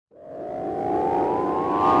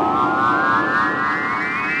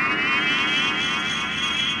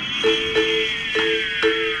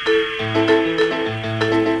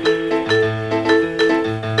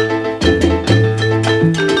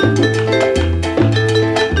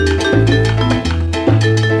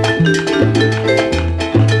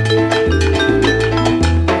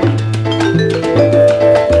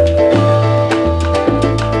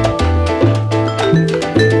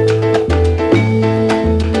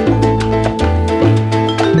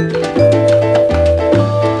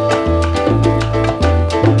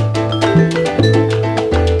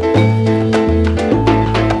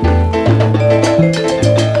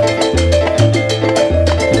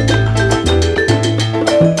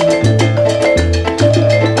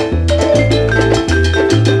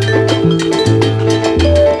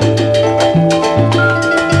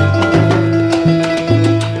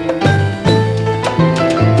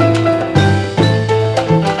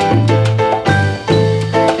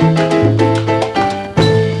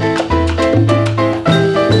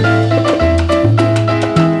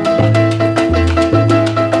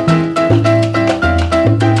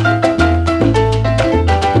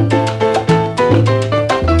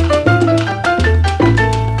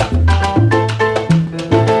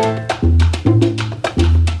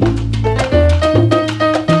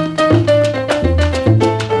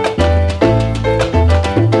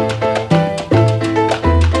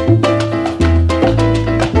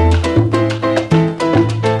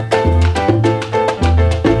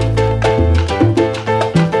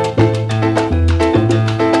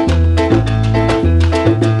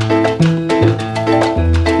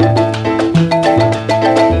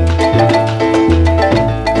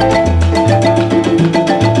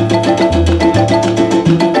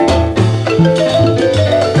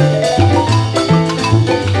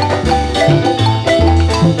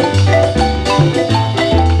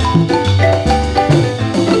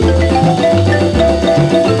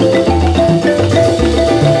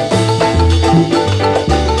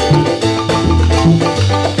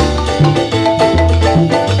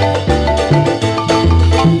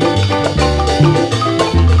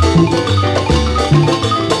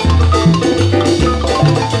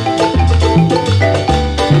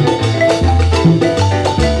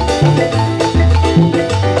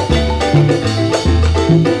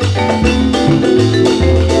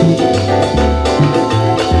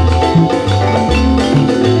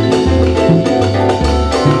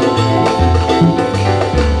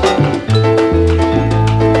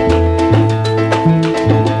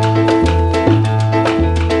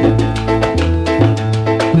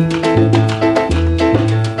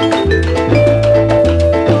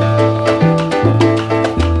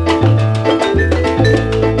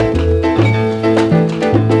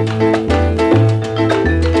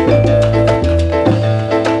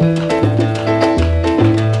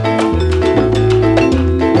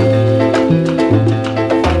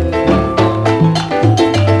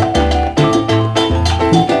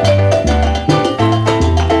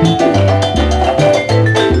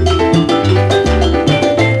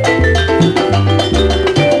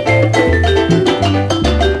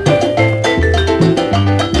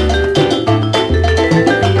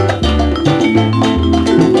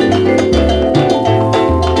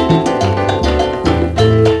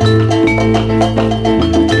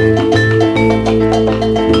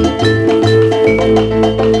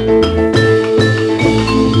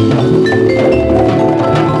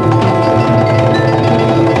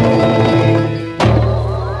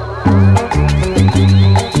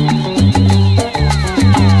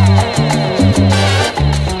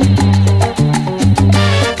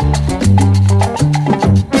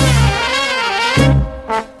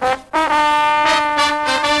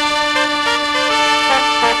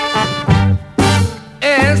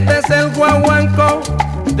guaguancó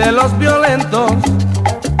de los violentos.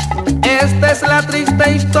 Esta es la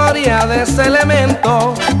triste historia de ese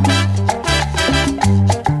elemento.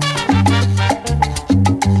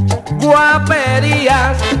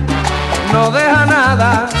 Guaperías no deja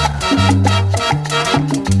nada.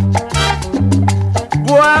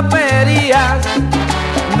 Guaperías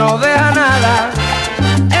no deja nada.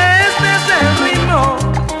 Este es el ritmo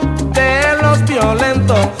de los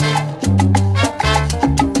violentos.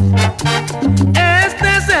 Este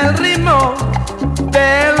es el ritmo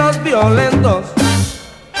de los violentos.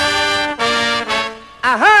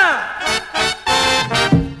 Ajá.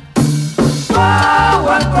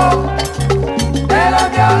 Guaguancó de los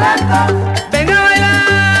violentos. Venga a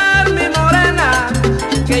bailar mi morena,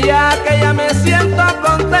 que ya me siento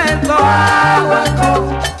contento. Guaguancó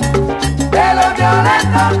de los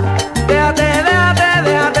violentos. Déjate, déjate,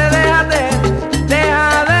 déjate, déjate, deja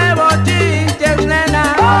de bochinches, nena.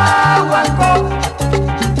 Guaguancó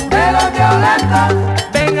de los violentos.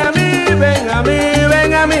 Ven a mí, ven a mí,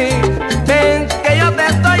 ven a mí, ven que yo te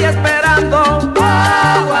estoy esperando.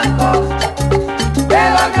 Guaguancó de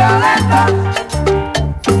los violentos.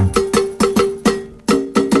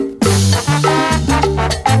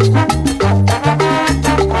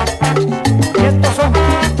 Y estos son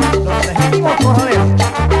los legítimos corraleros.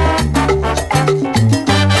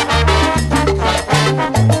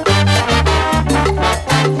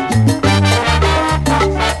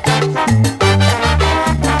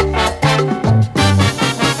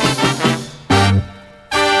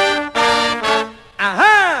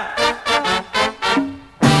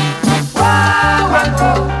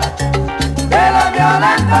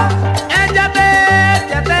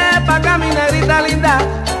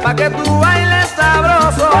 Pa' que tú bailes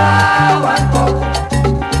sabroso. Guaguancó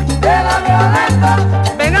de la violenta.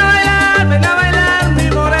 Ven a bailar mi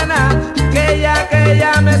morena, que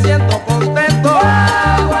ya me siento contento.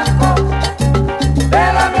 Guaguancó de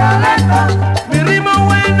la violenta. Mi ritmo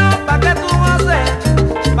bueno pa' que tú goces,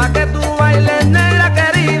 pa' que tú bailes, negra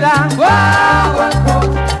querida. Guaguancó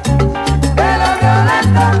de la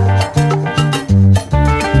violenta.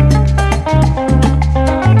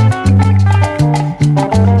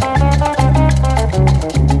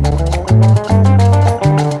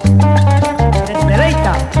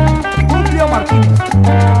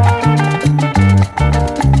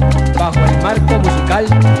 Bajo el marco musical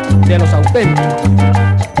de los auténticos.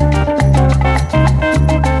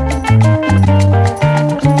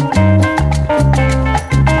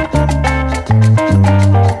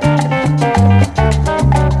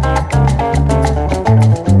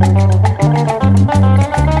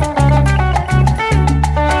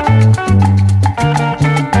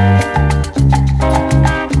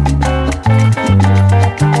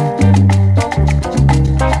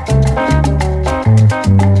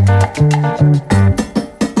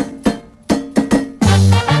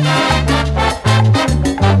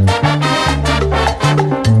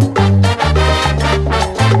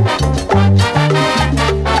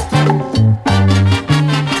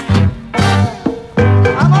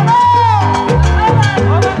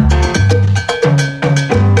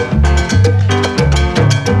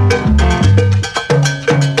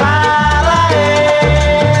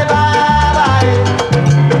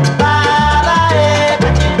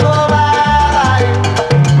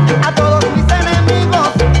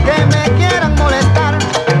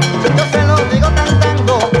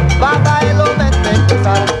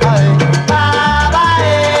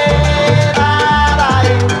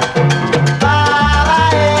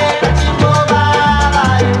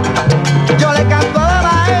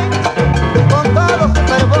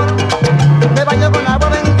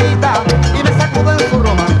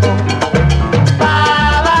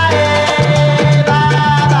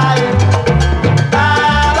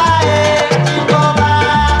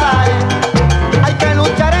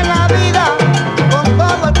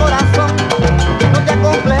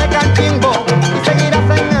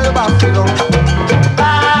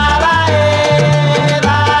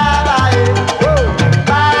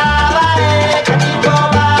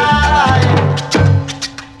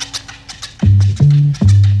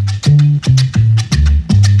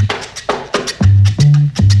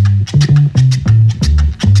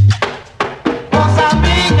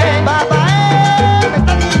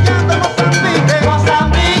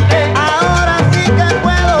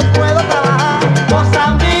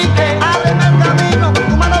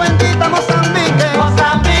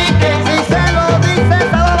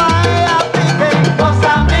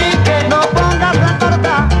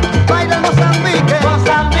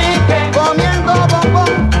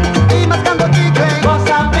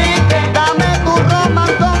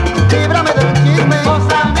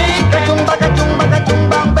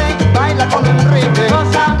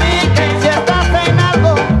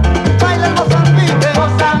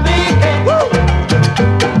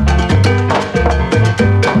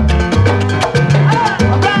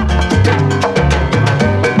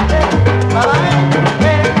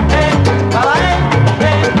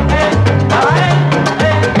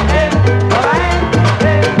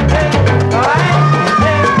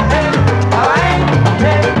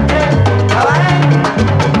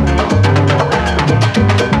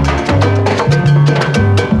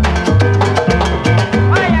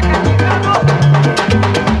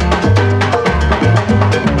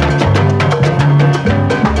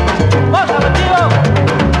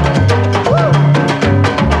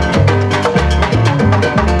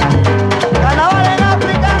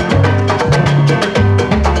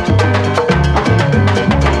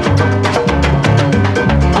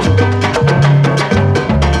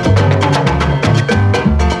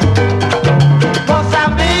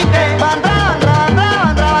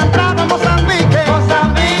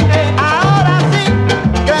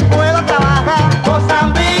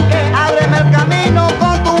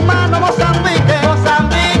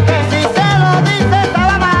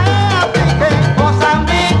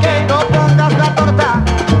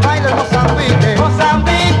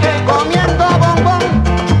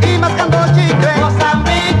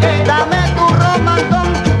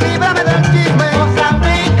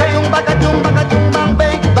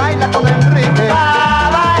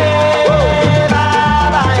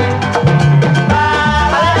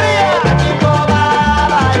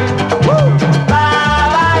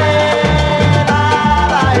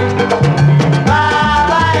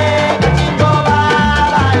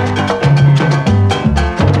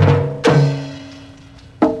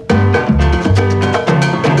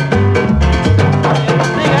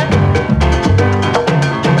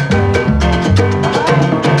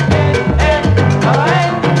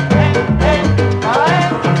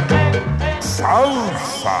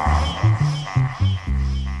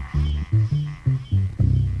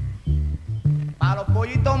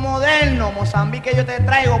 moderno, Mozambique yo te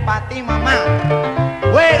traigo pa' ti, mamá.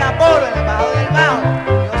 Juega polo en el bajo del bajo,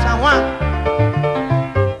 yo San Juan.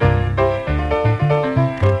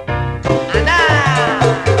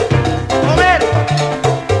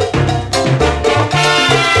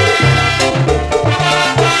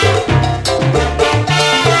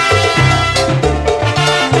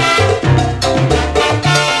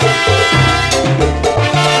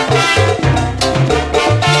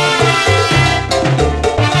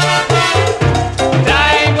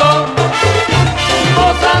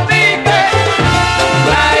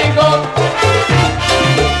 Traigo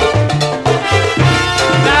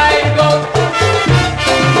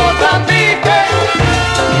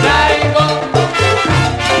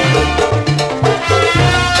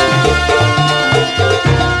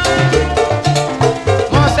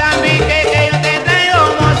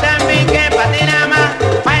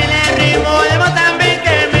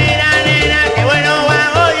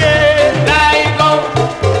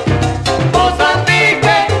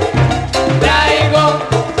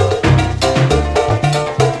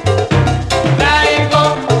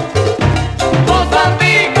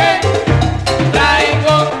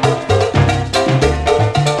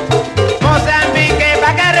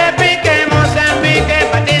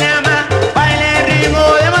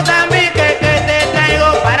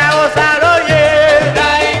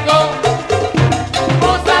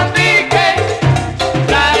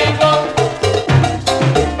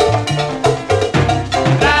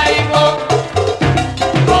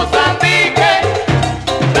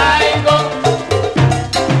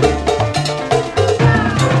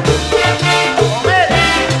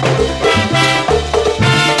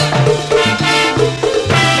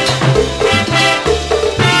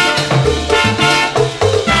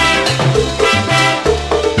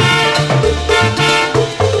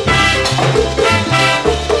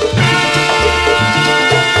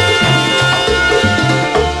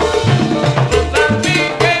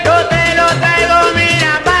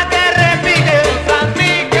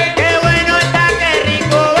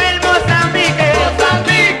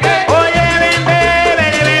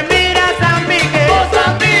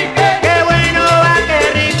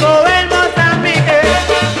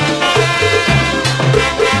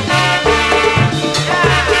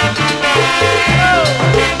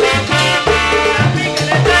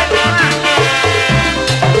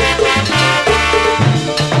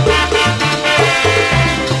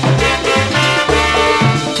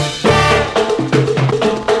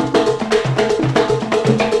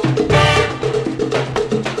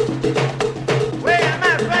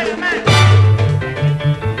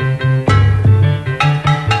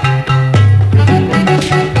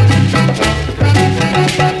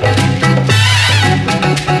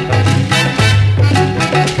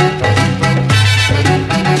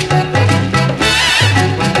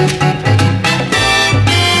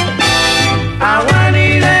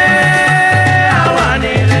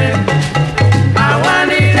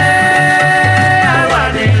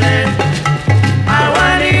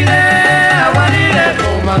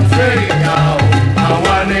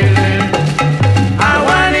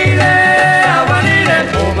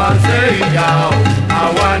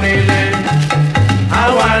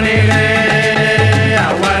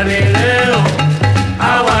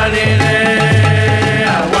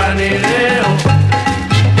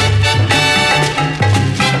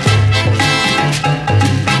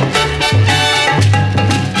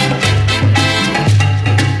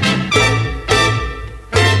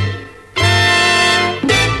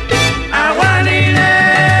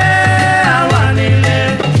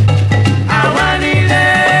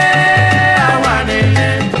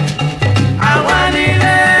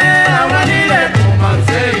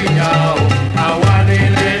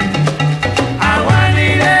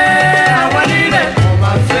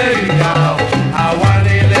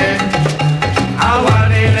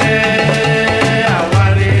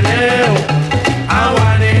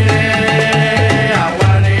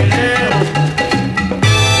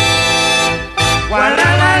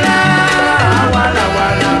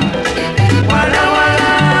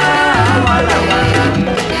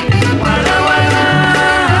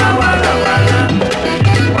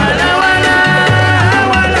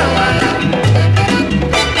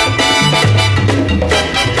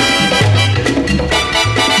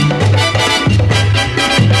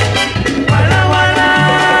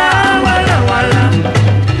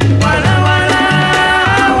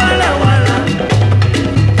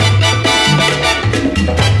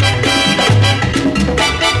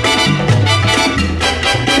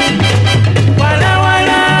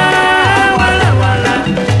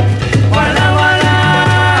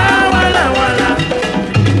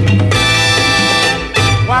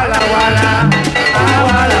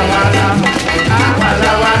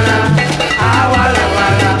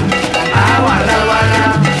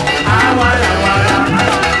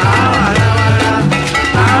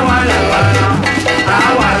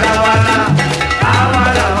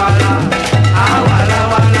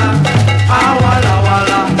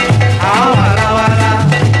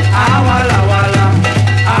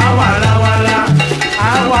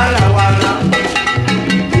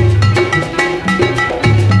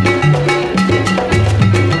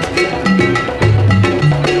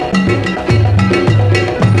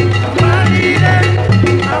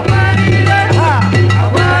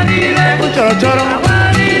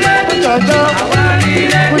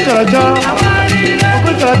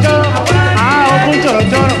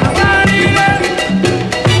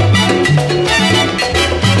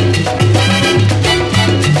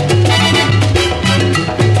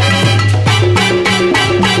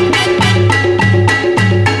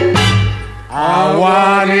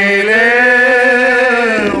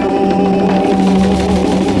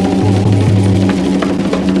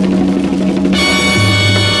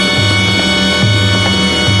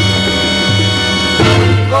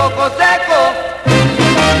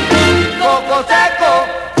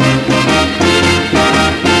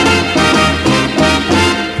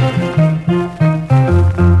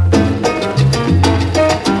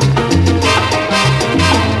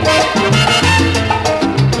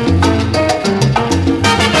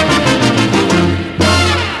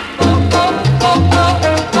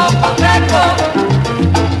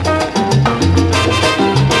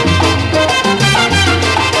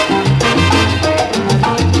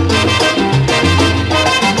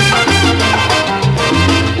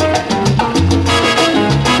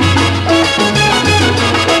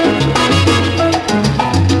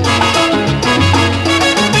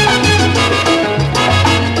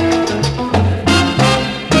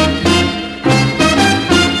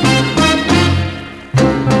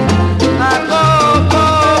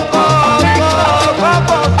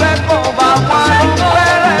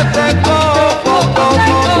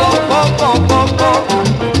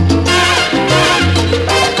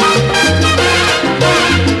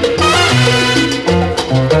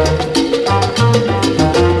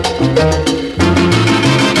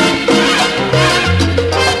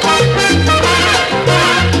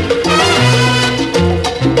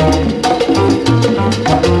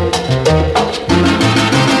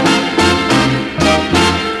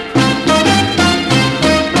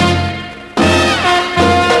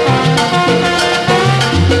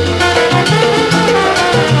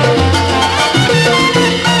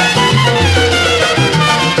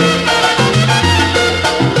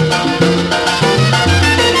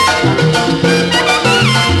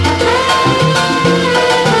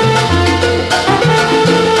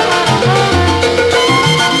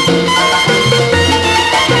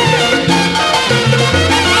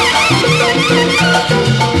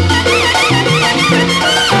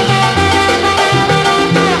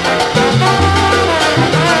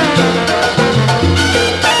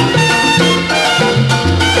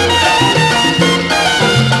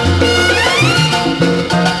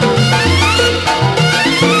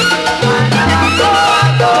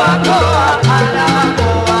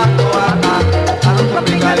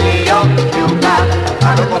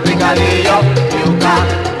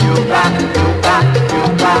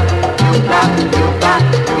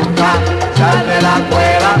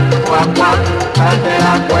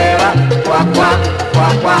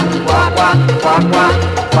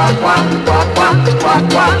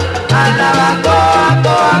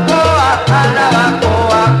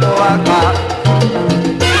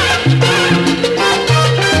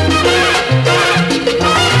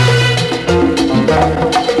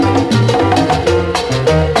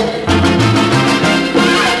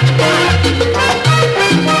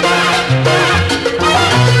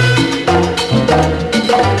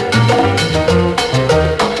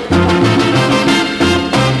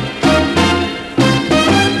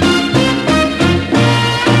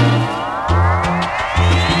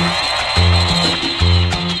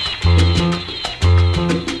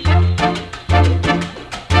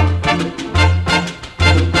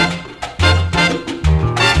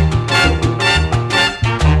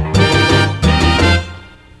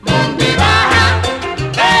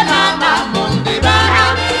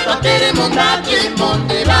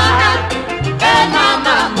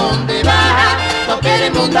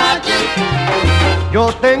Yo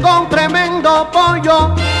tengo un tremendo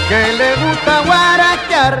pollo que le gusta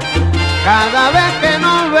guarachear. Cada vez que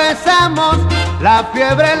nos besamos, la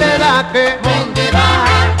fiebre le da que Mundi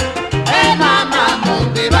baja, mamá,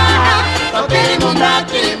 mundi baja, toquiri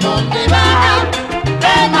mundachi, mundi baja,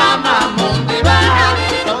 mamá.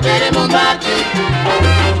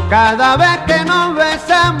 Cada vez que nos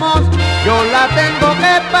besamos, yo la tengo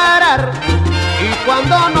que parar. Y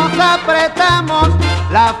cuando nos apretamos,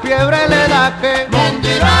 la fiebre le da que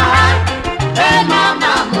Mundi baja,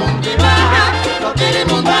 mamá, mundi baja, lo quiere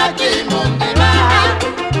mundaki, mundi baja,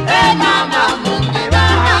 mamá, mundi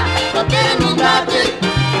baja, lo quiere mundaki.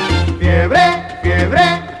 fiebre, fiebre,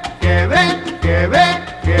 fiebre, fiebre,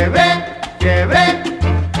 fiebre, fiebre.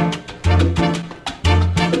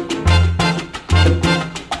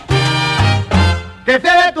 ¿Qué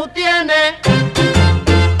fiebre tú tienes?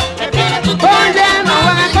 Oye, no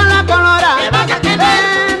juegues con la colora.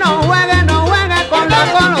 No juegues con la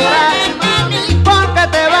colora. Porque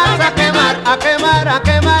te vas a quemar, a quemar, a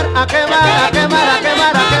quemar, a quemar, a quemar, a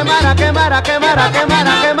quemar, a quemar, a quemar, a quemar, a quemar,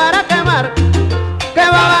 a quemar, a quemar. Que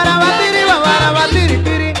va a batir y va a batir y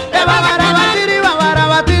tiri. Que va a batir y va a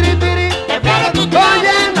batir y tiri.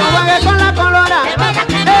 Oye, no juegues con la colora.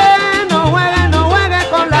 No juegues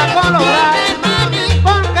con la colora.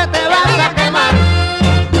 Porque te vas a quemar.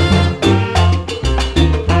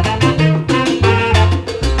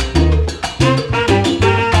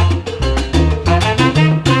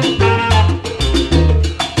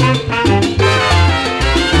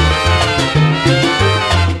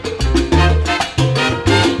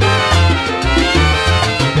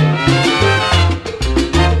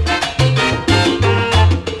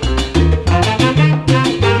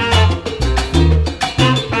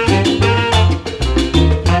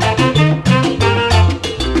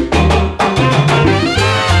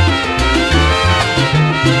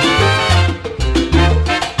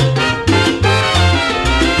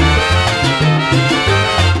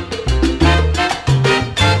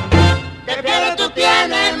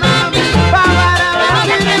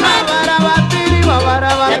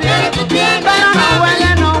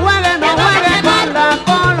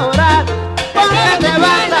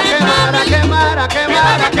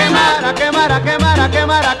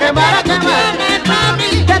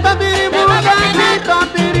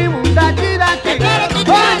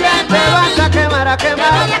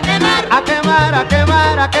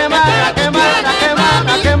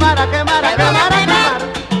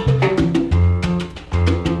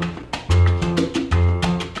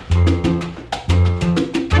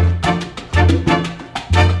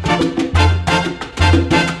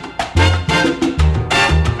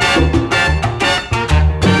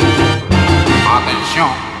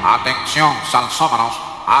 Atención, salsómanos,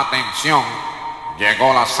 atención,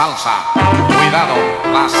 llegó la salsa, cuidado,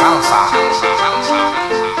 la salsa.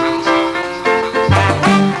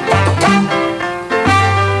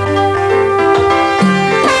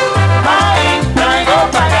 Ay, traigo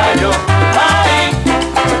pagallo,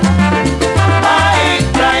 ay,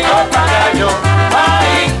 traigo pagallo,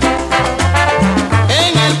 ay.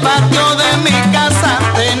 En el patio de mi casa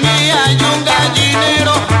tenía yo un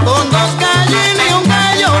gallinero con 2 gallinas y un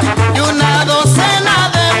gallo y una docena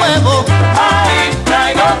de huevos. Ay,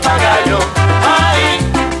 traigo pagallo, ay,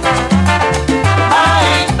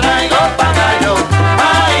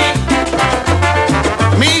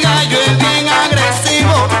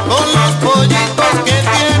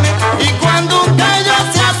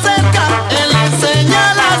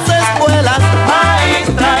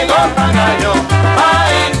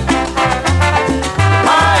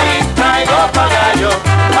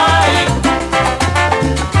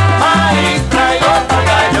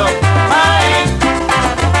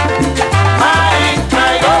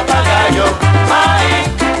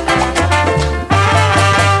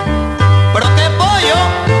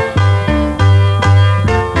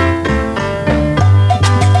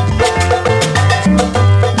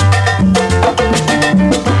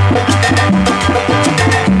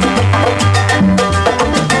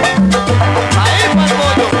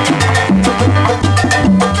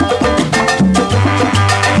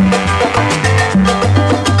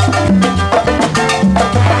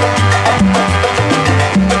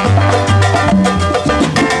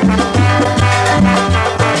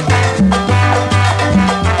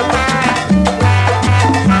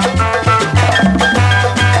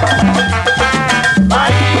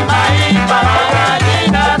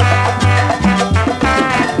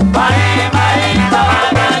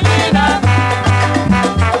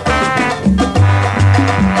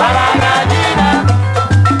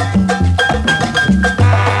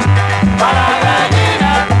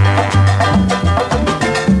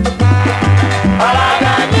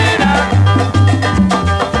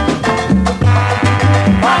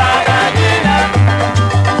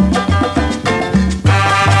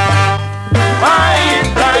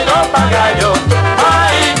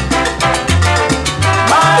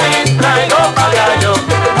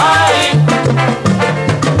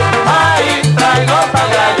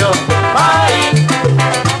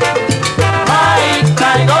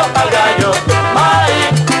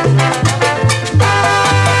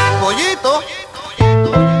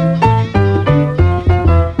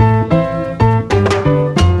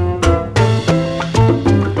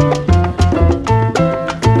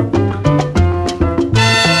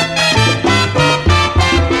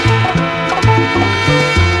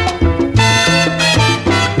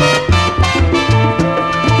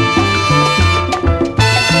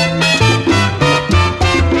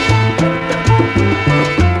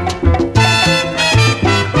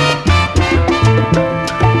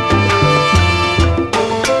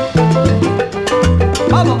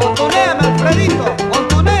 Montunéame, Alfredito,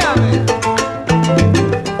 montunéame.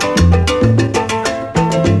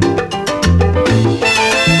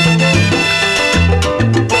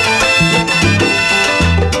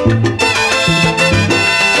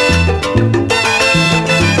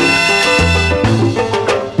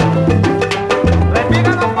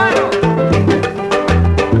 Repica los palos.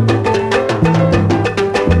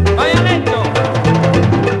 Vayan hecho.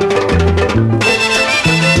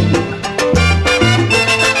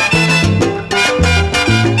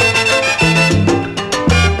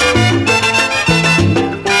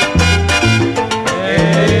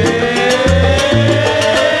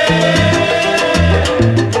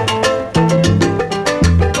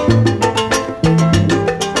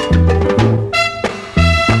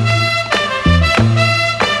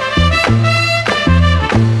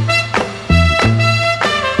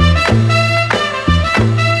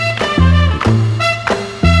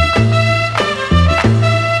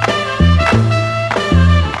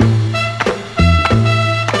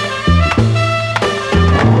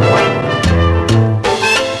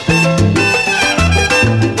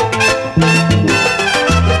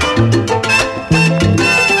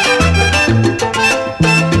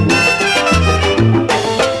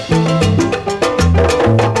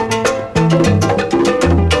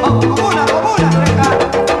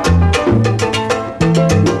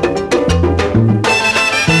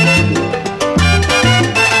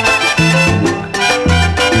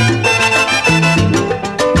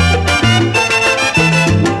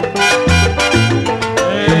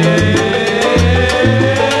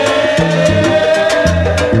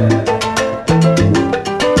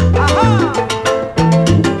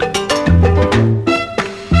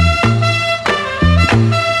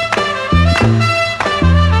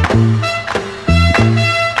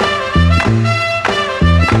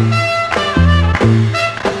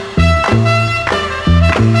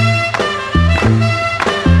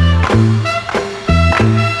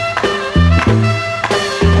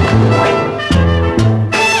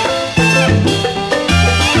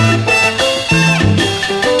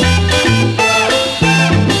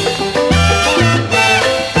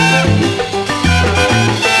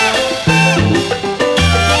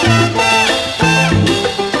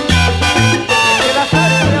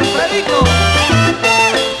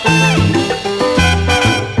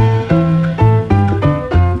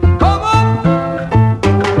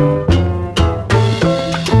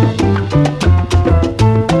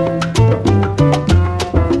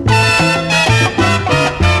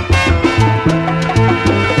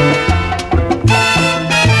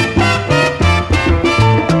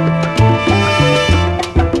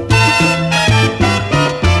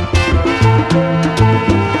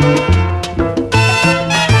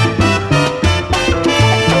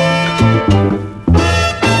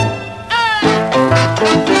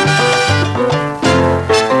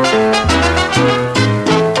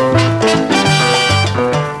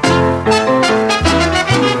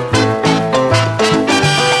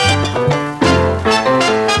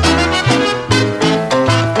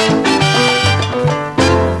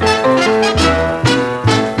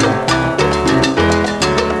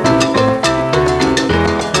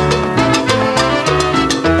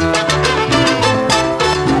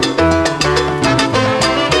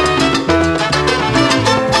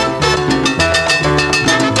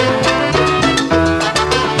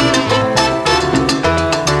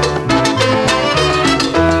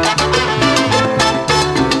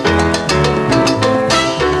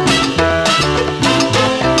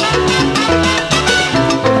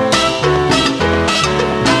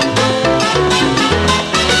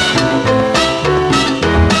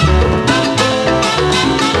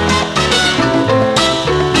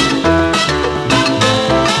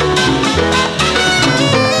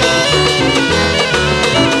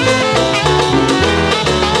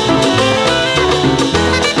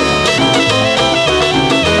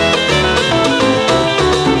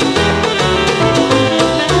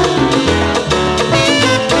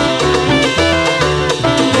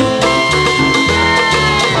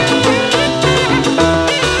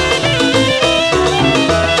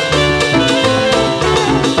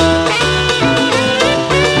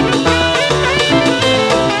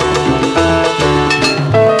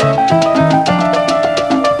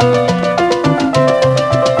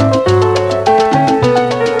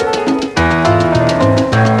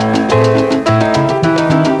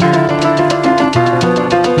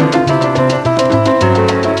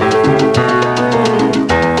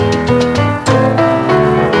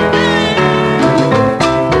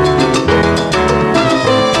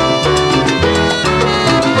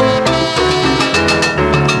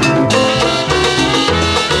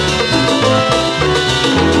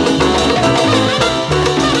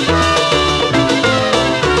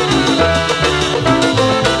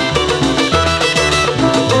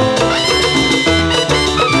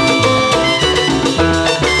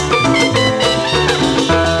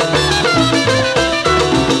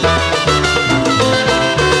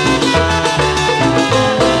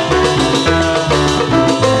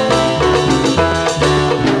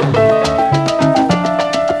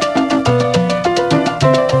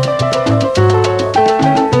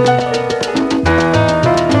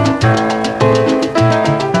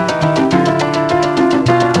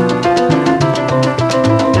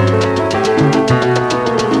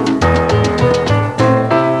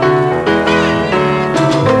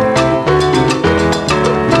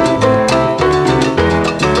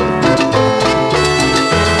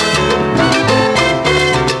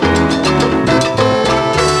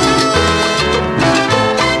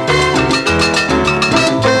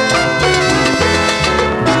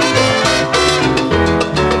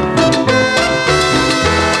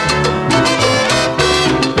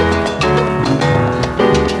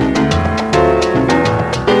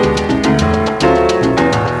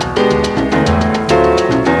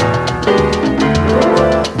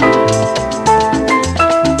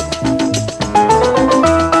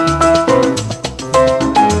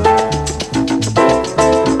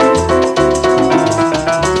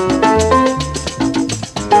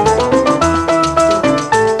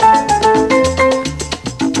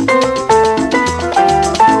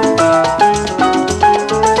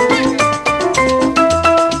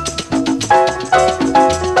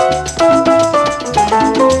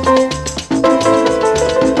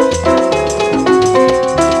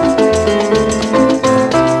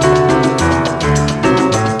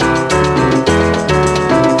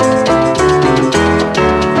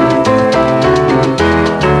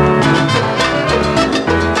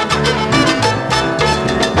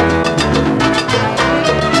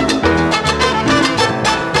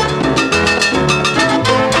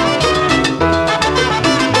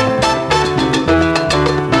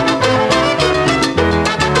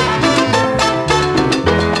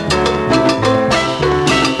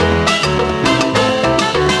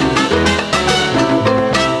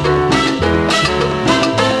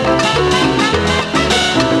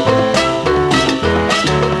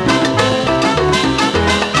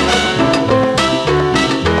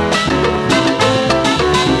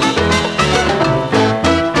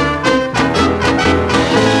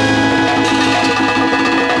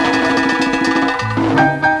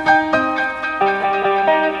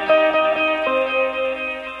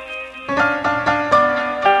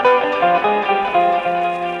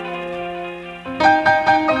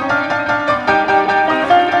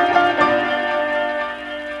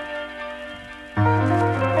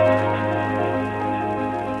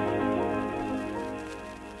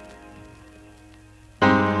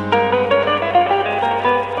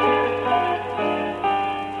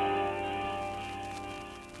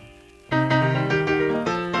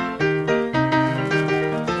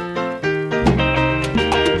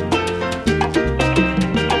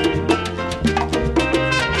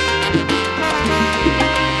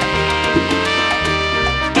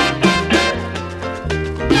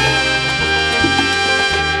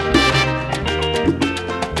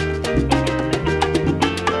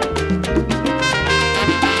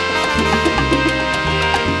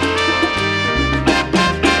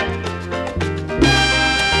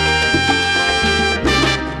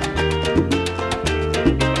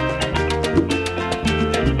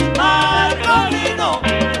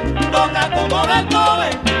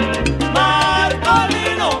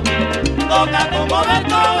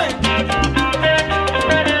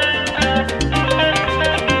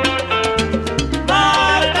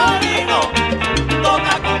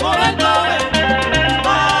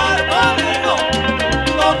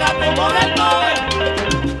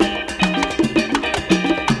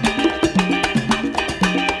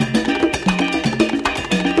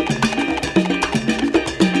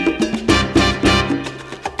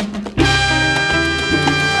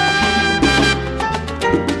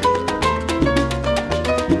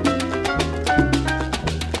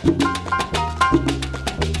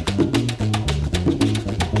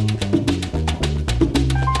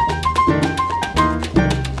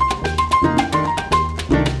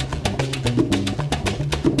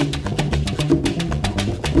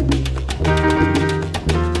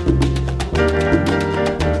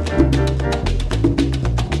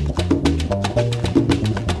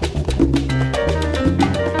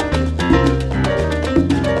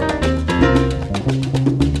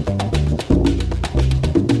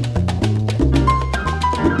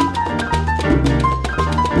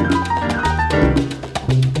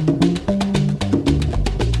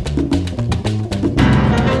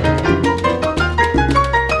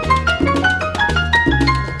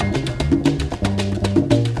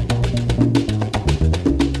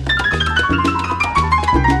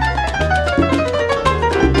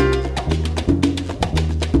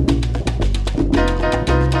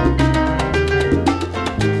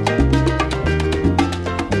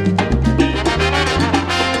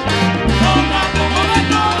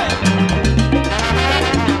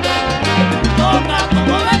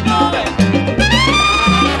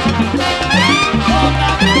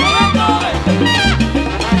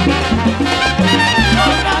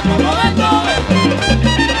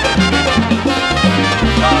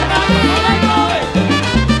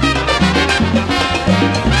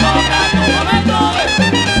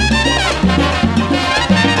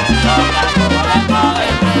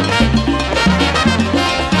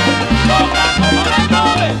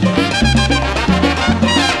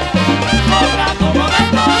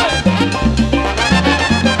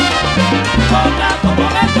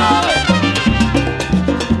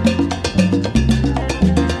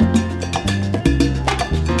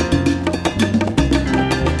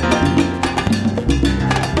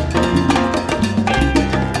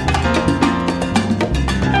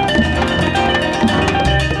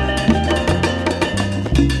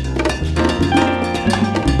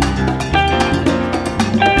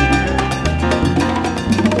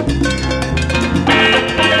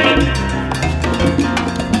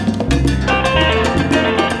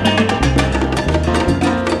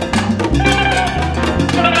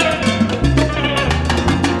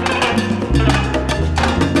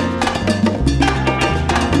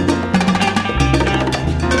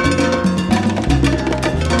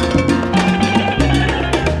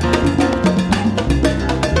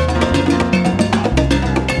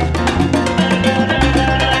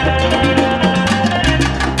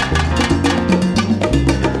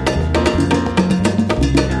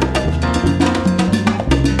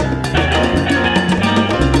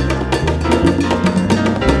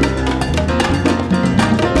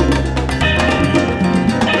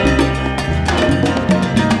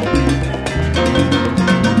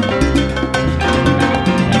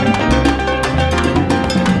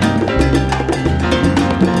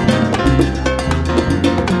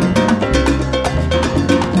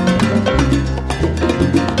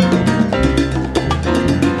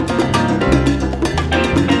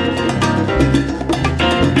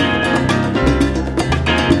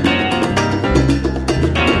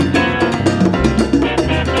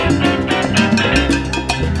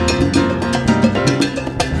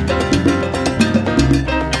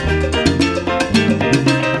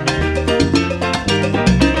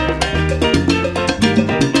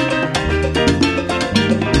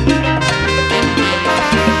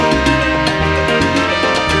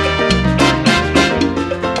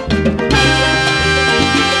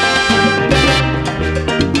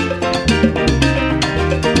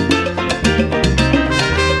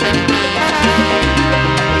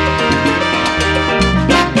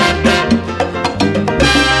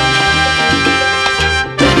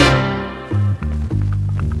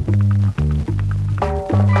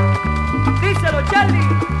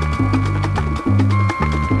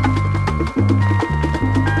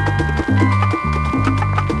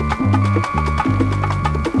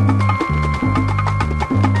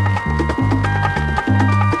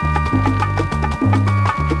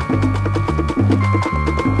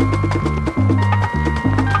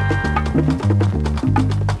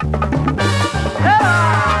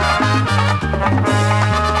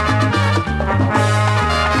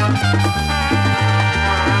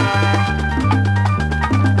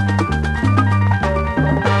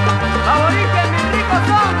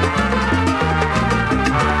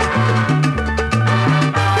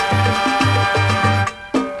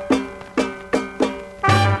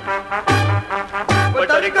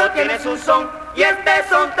 son y este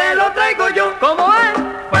son te lo traigo yo. ¿Cómo es?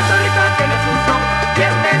 Puerto Rico tiene su son y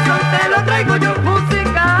este son te lo traigo yo.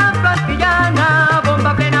 Música antillana,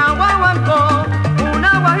 bomba plena, guaguancó,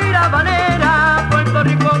 una guajira habanera, Puerto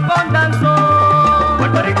Rico con danzón.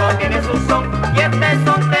 Puerto Rico tiene su son y este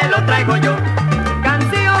son te lo traigo yo.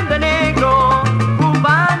 Canción de negro,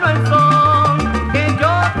 cubano el son que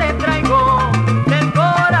yo te traigo del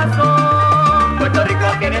corazón. Puerto Rico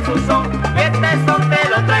tiene su son y este son te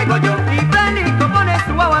lo traigo yo. Y Félix pone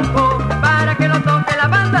su guaguancó para que lo toque la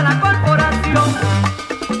banda, la corporación.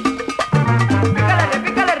 Repícale,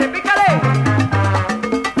 repícale, repícale.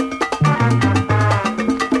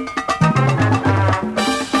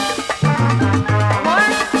 ¿Cómo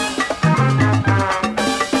es?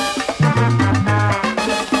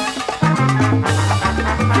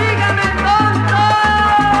 ¡Sígueme, tonto!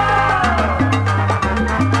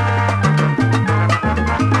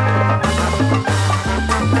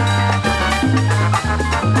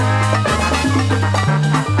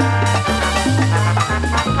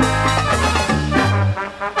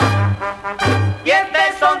 Y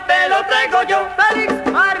este son te lo traigo yo, Félix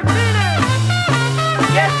Martínez.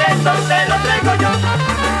 Y este son te lo traigo yo.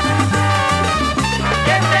 Y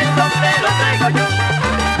este son te lo traigo yo.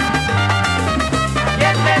 Y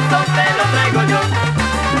este son te lo traigo yo. Y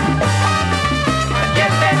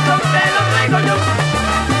este son te lo traigo yo.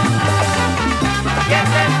 Y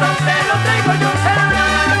este son te lo traigo yo.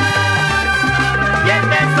 Y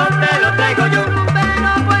este son te lo traigo yo.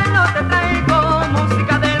 Pero bueno te traigo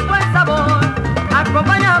música del buen sabor.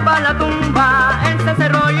 Acompañaba la tumba, el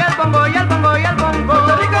cencerro y el bongo y el bongo y el bongo.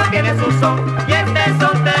 Puerto Rico tiene su son y este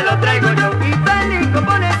son te lo traigo yo. Y Félix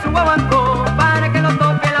pone su guaguancó para que lo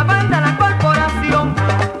toque la banda, la corporación.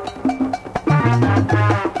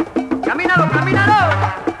 Camínalo, camínalo.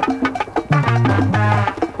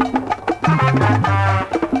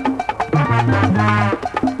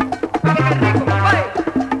 Qué rico, compadre.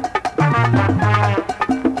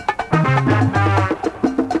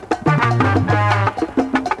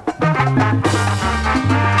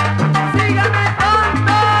 Sígame,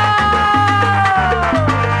 tonto.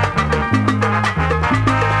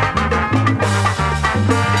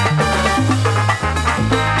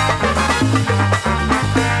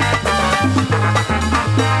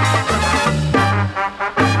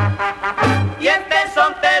 Y este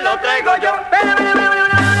son te lo traigo yo.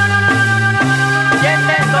 Y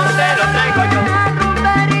este son te lo traigo yo.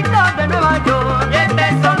 Rumberitos de Nueva York. Y este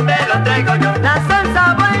son te lo traigo yo. La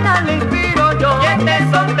salsa buena le inspiro yo. Y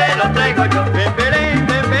este son te lo traigo yo. Bemberé,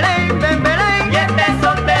 bemberé, bemberé. Y este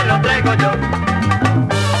son te lo traigo yo.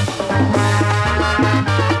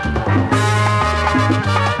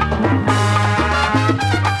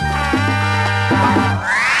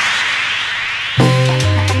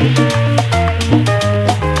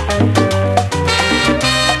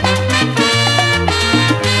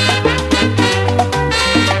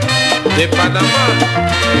 De Panamá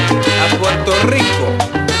a Puerto Rico.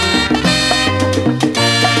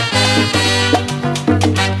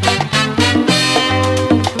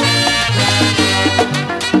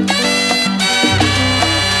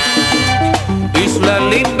 Isla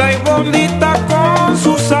linda y bonita con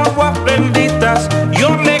sus aguas benditas,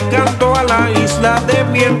 yo le canto a la isla de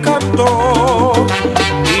mi encanto.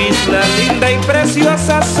 Isla linda y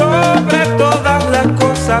preciosa sobre todas las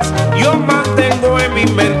cosas, yo mantengo en mi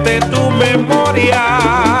mente tu memoria.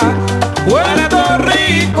 Puerto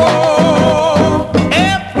Rico,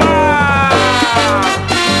 ¡epa!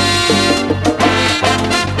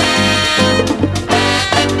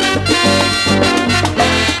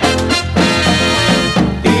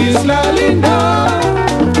 Isla linda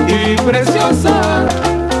y preciosa,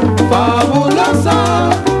 fabulosa,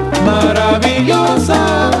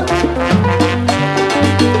 maravillosa.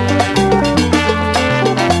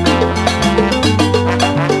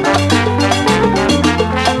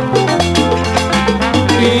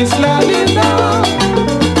 Isla linda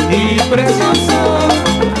y preciosa,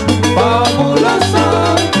 fabulosa,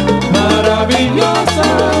 maravillosa.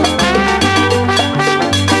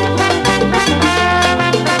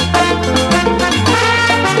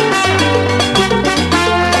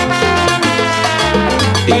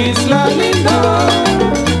 Isla linda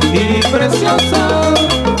y preciosa,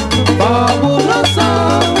 fabulosa,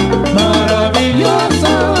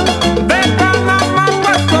 maravillosa. De Panamá,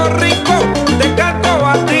 Puerto Rico, te canto a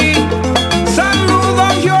ti.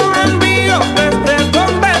 Saludos yo envío desde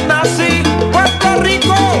donde nací. Puerto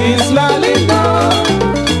Rico, isla linda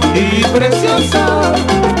y preciosa,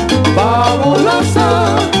 fabulosa,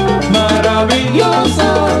 maravillosa.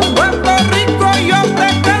 Puerto Rico, yo te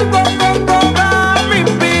canto con toda mi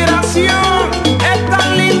inspiración.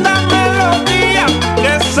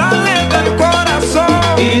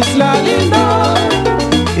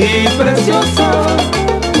 preciosa,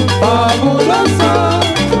 fabulosa,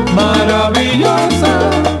 maravillosa.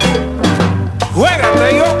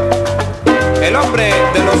 Juégate yo, el hombre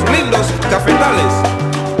de los lindos cafetales.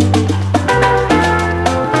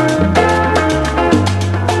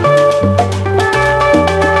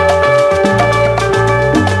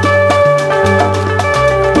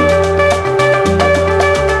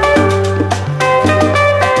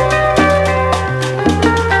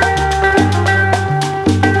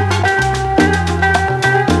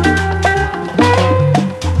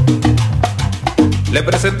 Le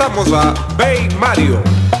presentamos a Bay Mario.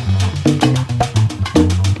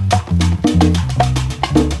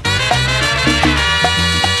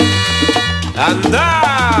 ¡Anda!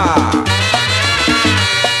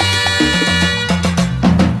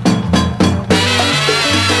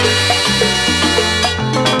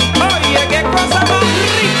 Oye, qué cosa más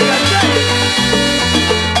rica, che.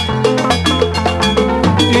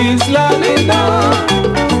 Isla linda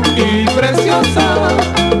y preciosa,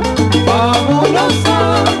 fabulosa,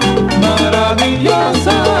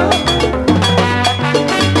 maravillosa.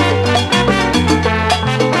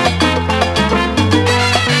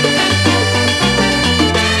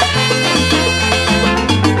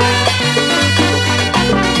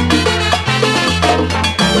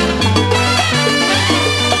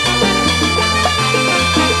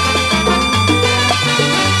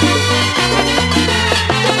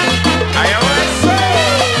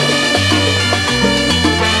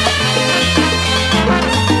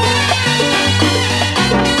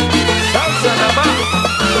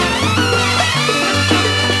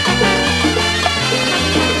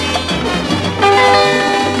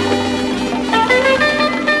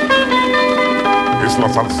 La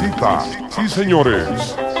salsita, sí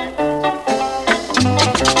señores.